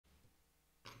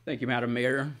Thank you, Madam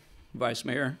Mayor, Vice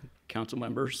Mayor, council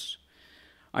members.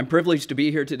 I'm privileged to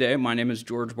be here today. My name is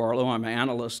George Barlow. I'm an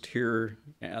analyst here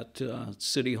at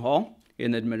City Hall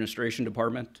in the administration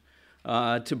department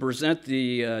to present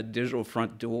the Digital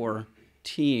Front Door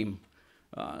team.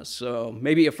 So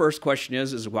maybe a first question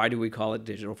is why do we call it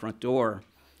Digital Front Door?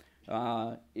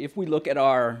 If we look at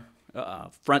our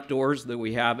front doors that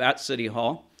we have at City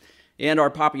Hall, and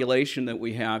our population that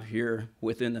we have here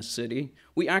within the city,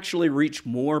 we actually reach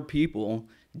more people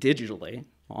digitally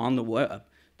on the web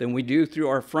than we do through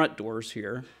our front doors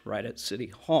here right at City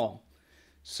Hall.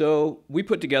 So we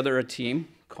put together a team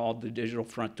called the Digital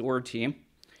Front Door team,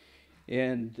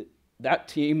 and that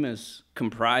team is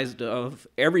comprised of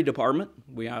every department.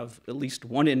 We have at least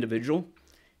one individual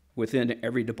within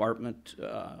every department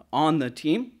on the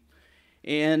team,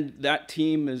 and that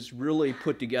team is really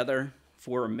put together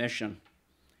for a mission.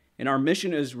 And our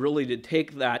mission is really to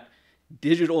take that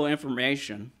digital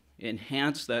information,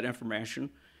 enhance that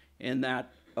information, and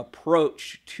that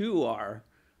approach to our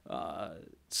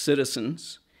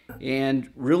citizens,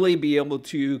 and really be able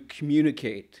to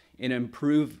communicate and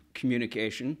improve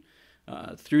communication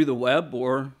through the web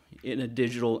or in a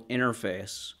digital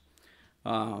interface.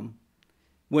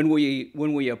 When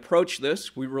we approach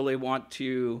this, we really want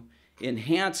to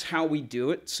enhance how we do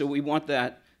it. So we want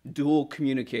that dual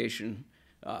communication,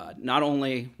 not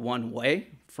only one way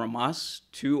from us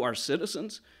to our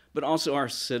citizens, but also our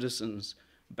citizens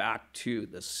back to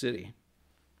the city.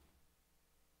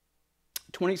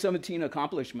 2017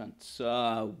 accomplishments,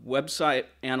 website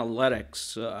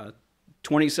analytics.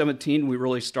 2017, we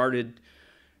really started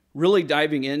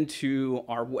diving into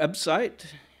our website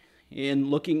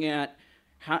and looking at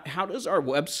how does our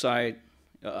website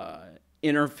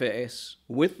interface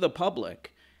with the public?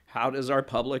 How does our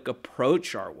public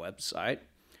approach our website?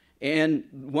 And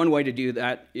one way to do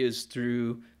that is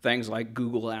through things like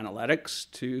Google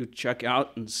Analytics to check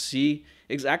out and see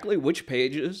exactly which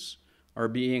pages are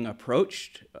being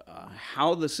approached,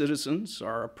 how the citizens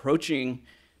are approaching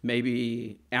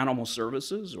maybe animal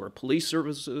services or police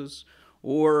services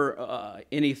or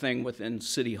anything within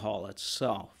City Hall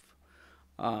itself.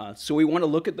 So we want to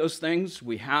look at those things.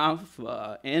 We have,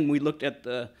 and we looked at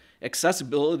the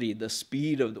accessibility, the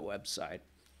speed of the website.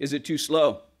 Is it too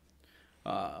slow?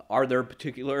 Are there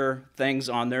particular things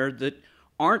on there that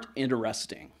aren't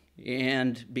interesting?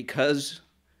 And because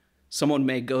someone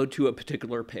may go to a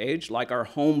particular page, like our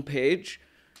home page,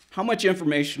 how much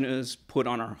information is put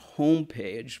on our home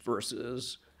page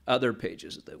versus other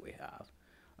pages that we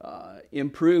have?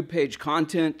 Improve page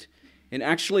content, and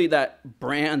actually that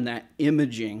brand, that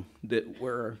imaging that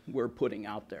we're putting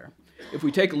out there. If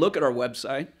we take a look at our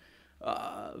website,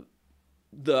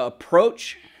 the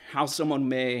approach, how someone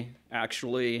may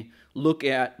actually look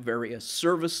at various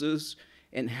services,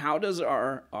 and how does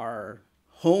our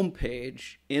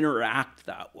homepage interact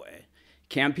that way?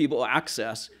 Can people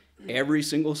access every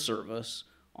single service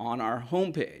on our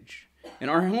homepage? And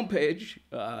our homepage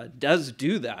does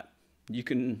do that. You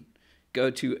can go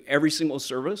to every single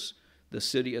service the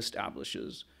city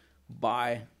establishes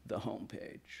by the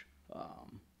homepage.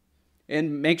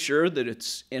 And make sure that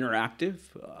it's interactive.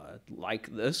 Like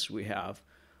this, we have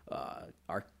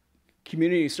our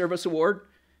Community Service Award.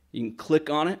 You can click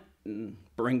on it and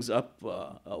brings up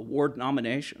a award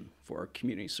nomination for our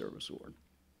Community Service Award.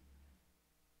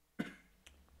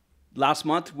 Last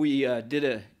month, we did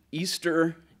an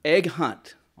Easter egg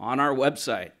hunt on our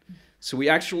website. So we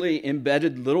actually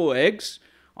embedded little eggs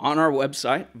on our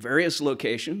website, various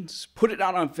locations, put it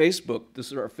out on Facebook. This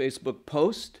is our Facebook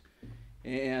post.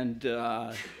 And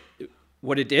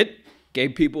what it did,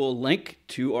 gave people a link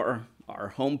to our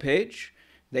homepage.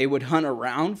 They would hunt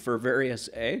around for various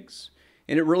eggs,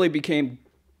 and it really became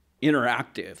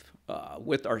interactive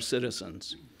with our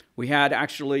citizens. We had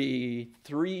actually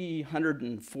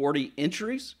 340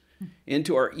 entries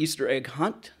into our Easter egg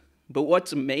hunt, but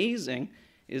what's amazing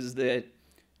is that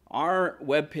our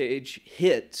webpage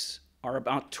hits are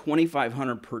about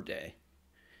 2,500 per day.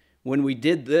 When we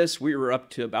did this, we were up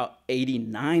to about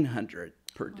 8,900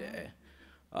 per day.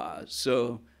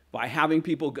 So by having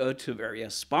people go to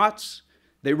various spots,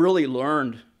 they really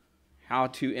learned how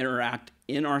to interact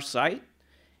in our site.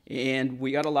 And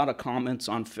we got a lot of comments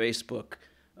on Facebook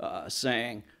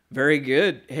saying, very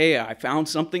good, hey, I found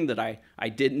something that I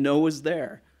didn't know was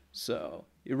there. So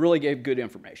it really gave good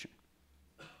information.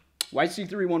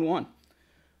 YC311,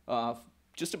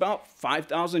 just about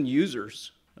 5,000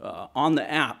 users on the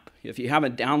app. If you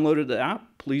haven't downloaded the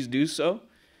app, please do so.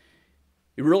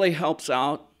 It really helps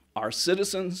out our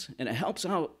citizens, and it helps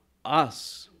out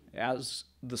us as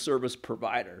the service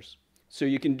providers. So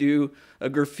you can do a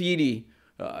graffiti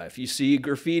If you see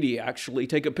graffiti, actually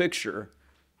take a picture,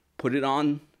 put it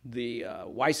on the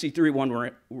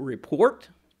YC31 report.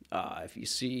 If you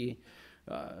see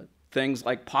things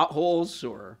like potholes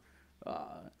or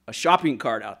a shopping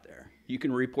cart out there, you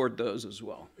can report those as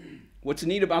well. What's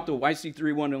neat about the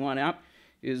YC311 app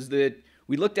is that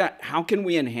we looked at how can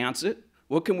we enhance it,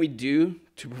 what can we do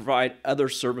to provide other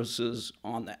services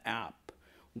on the app.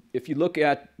 If you look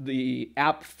at the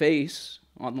app face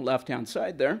on the left-hand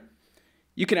side there,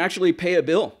 you can actually pay a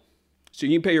bill. So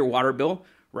you can pay your water bill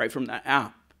right from that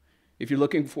app. If you're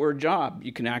looking for a job,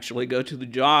 you can actually go to the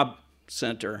job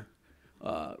center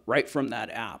right from that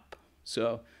app.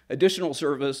 So additional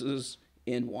services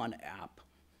in one app.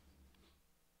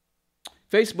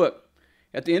 Facebook.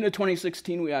 At the end of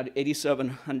 2016, we had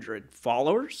 8,700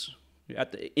 followers.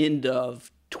 At the end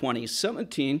of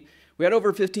 2017, we had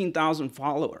over 15,000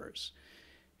 followers.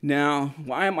 Now,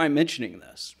 why am I mentioning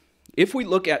this? If we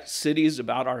look at cities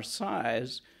about our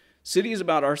size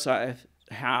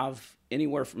have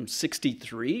anywhere from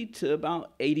 63 to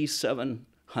about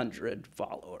 8,700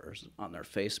 followers on their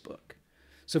Facebook.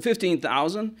 So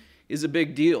 15,000 is a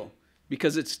big deal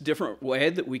because it's a different way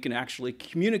that we can actually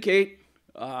communicate.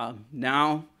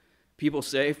 Now people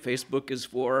say Facebook is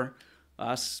for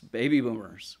us baby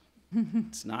boomers.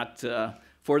 It's not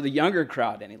for the younger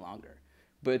crowd any longer.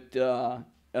 But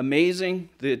amazing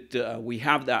that we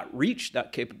have that reach,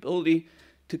 that capability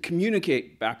to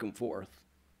communicate back and forth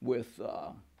with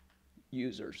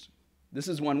users. This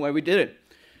is one way we did it.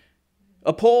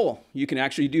 A poll. You can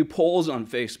actually do polls on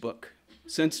Facebook.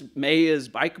 Since May is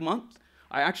Bike Month,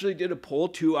 I actually did a poll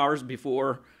 2 hours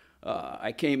before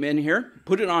I came in here,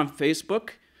 put it on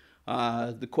Facebook.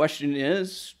 The question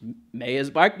is, May is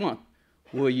Bike Month.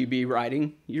 Will you be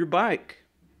riding your bike?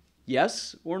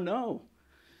 Yes or no?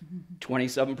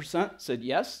 27% said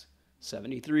yes,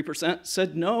 73%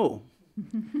 said no,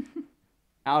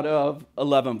 out of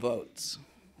 11 votes.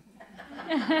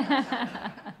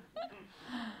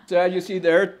 So as you see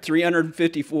there,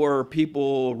 354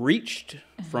 people reached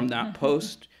from that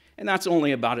post, and that's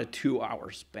only about a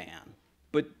 2-hour span.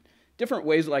 But different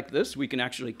ways like this, we can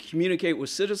actually communicate with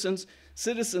citizens.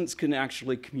 Citizens can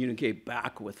actually communicate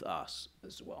back with us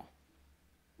as well.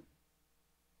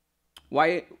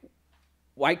 Why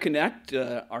Connect,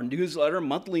 our newsletter,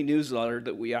 monthly newsletter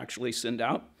that we actually send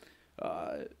out,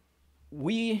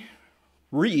 we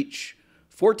reach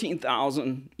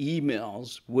 14,000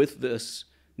 emails with this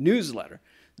newsletter.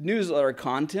 Newsletter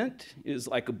content is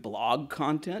like a blog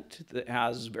content that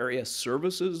has various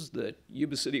services that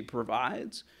Yuba City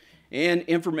provides and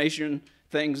information,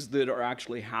 things that are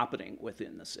actually happening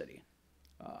within the city.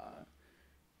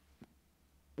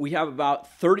 We have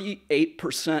about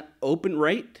 38% open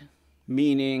rate,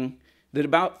 meaning that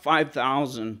about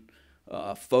 5,000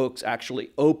 folks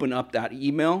actually open up that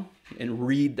email and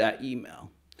read that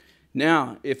email.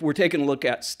 Now, if we're taking a look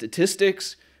at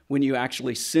statistics, when you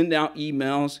actually send out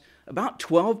emails, about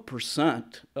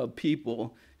 12% of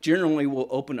people generally will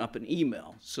open up an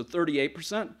email. So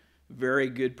 38%, very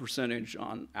good percentage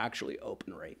on actually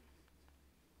open rate.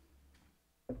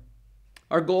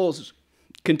 Our goals,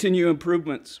 continue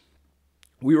improvements.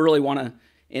 We really want to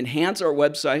enhance our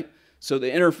website so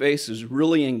the interface is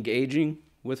really engaging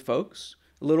with folks,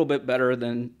 a little bit better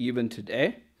than even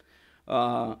today.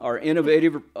 Our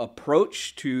innovative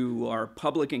approach to our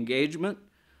public engagement.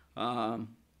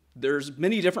 There's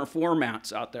many different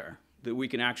formats out there that we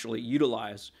can actually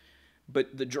utilize,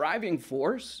 but the driving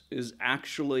force is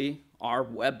actually our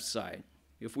website.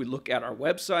 If we look at our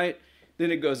website,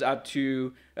 then it goes out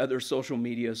to other social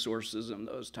media sources and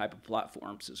those type of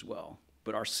platforms as well.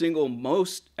 But our single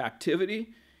most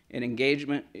activity and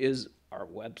engagement is our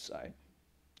website.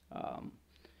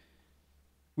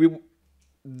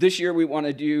 This year we want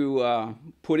to do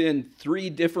put in 3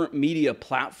 different media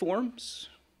platforms.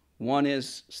 One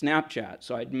is Snapchat.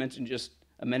 So I mentioned just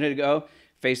a minute ago,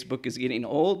 Facebook is getting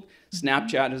old.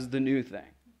 Snapchat is the new thing.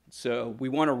 So we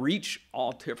want to reach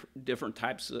all different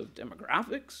types of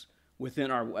demographics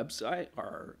within our website,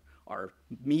 our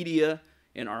media,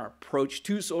 and our approach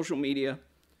to social media.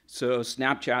 So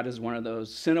Snapchat is one of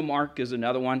those. Cinemark is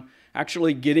another one.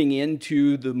 Actually getting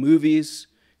into the movies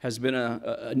has been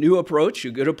a new approach, a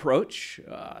good approach.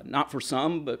 Not for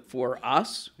some, but for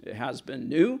us, it has been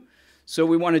new. So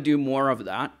we want to do more of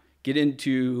that, get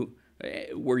into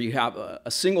where you have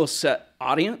a single set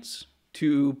audience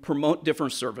to promote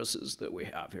different services that we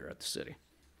have here at the city.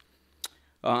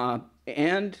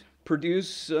 And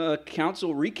produce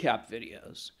council recap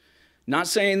videos. Not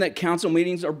saying that council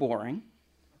meetings are boring.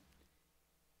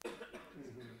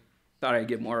 Thought I'd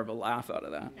get more of a laugh out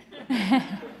of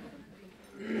that.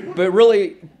 But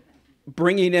really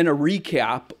bringing in a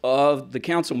recap of the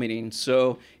council meeting.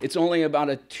 So it's only about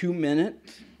a 2-minute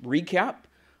recap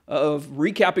of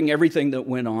recapping everything that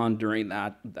went on during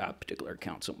that particular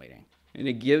council meeting. And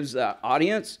it gives that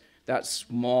audience that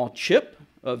small chip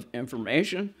of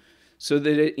information so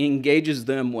that it engages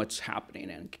them what's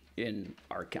happening in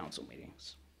our council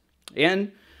meetings.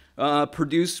 And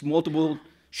produce multiple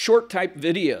short type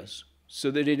videos so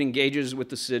that it engages with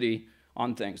the city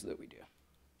on things that we do,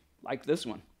 like this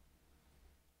one.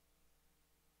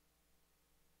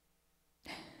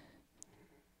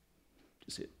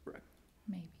 Just hit rec.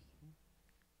 Maybe.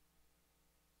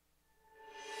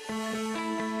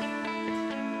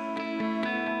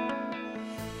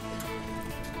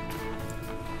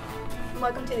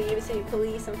 Welcome to the Yuba City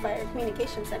Police and Fire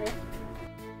Communication Center.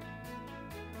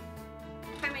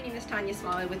 Hi, my name is Tanya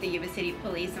Smallwood with the Yuba City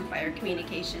Police and Fire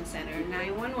Communication Center.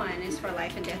 911 is for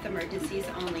life and death emergencies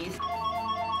only.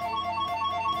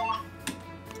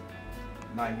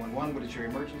 911, what is your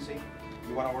emergency?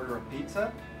 You want to order a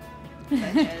pizza?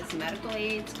 Such as medical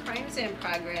aids, crimes in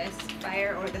progress,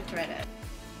 fire, or the threat of.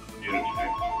 Unit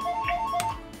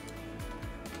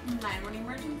 911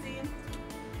 emergency.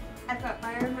 I've got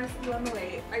fire and rescue on the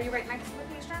way. Are you right next to the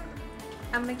patient?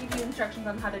 I'm going to give you instructions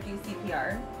on how to do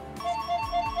CPR.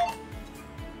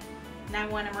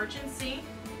 911 emergency.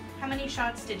 How many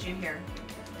shots did you hear?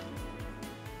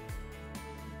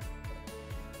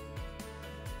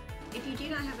 If you do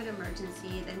not have an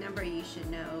emergency, the number you should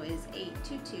know is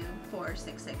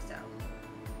 822-4660.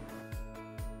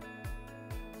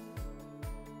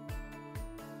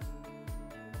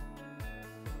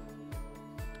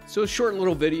 So a short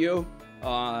little video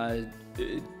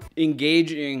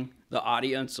engaging the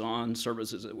audience on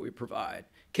services that we provide.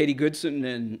 Katie Goodson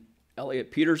and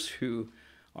Elliot Peters, who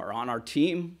are on our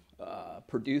team,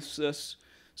 produce this.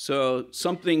 So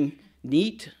something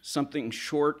neat, something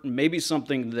short, maybe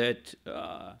something that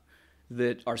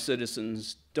that our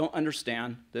citizens don't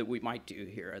understand that we might do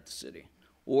here at the city,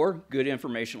 or good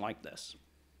information like this.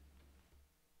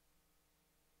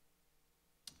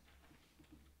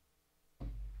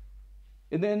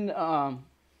 And then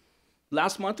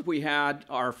last month we had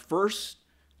our first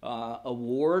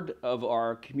award of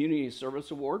our Community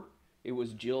Service Award. It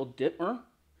was Jill Dittmer.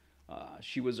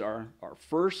 She was our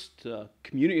first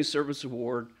Community Service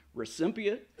Award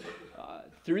recipient.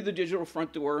 Through the Digital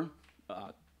Front Door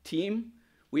team,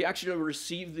 we actually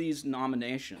received these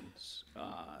nominations.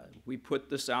 We put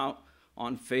this out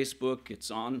on Facebook.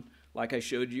 It's on, like I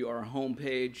showed you, our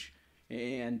homepage.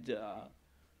 And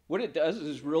what it does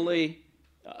is really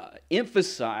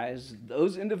emphasize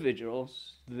those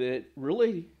individuals that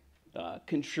really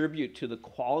contribute to the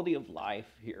quality of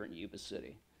life here in Yuba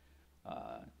City.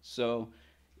 So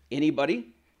anybody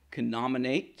can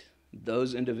nominate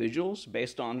those individuals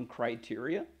based on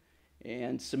criteria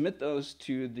and submit those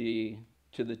to the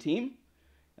team.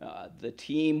 The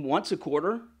team, once a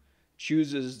quarter,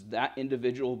 chooses that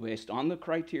individual based on the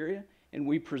criteria, and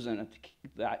we present it to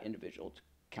that individual to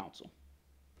council.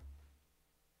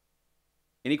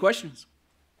 Any questions?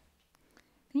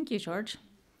 Thank you, George.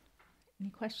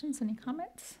 Any questions, any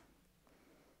comments?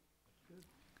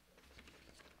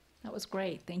 That was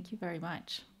great. Thank you very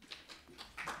much.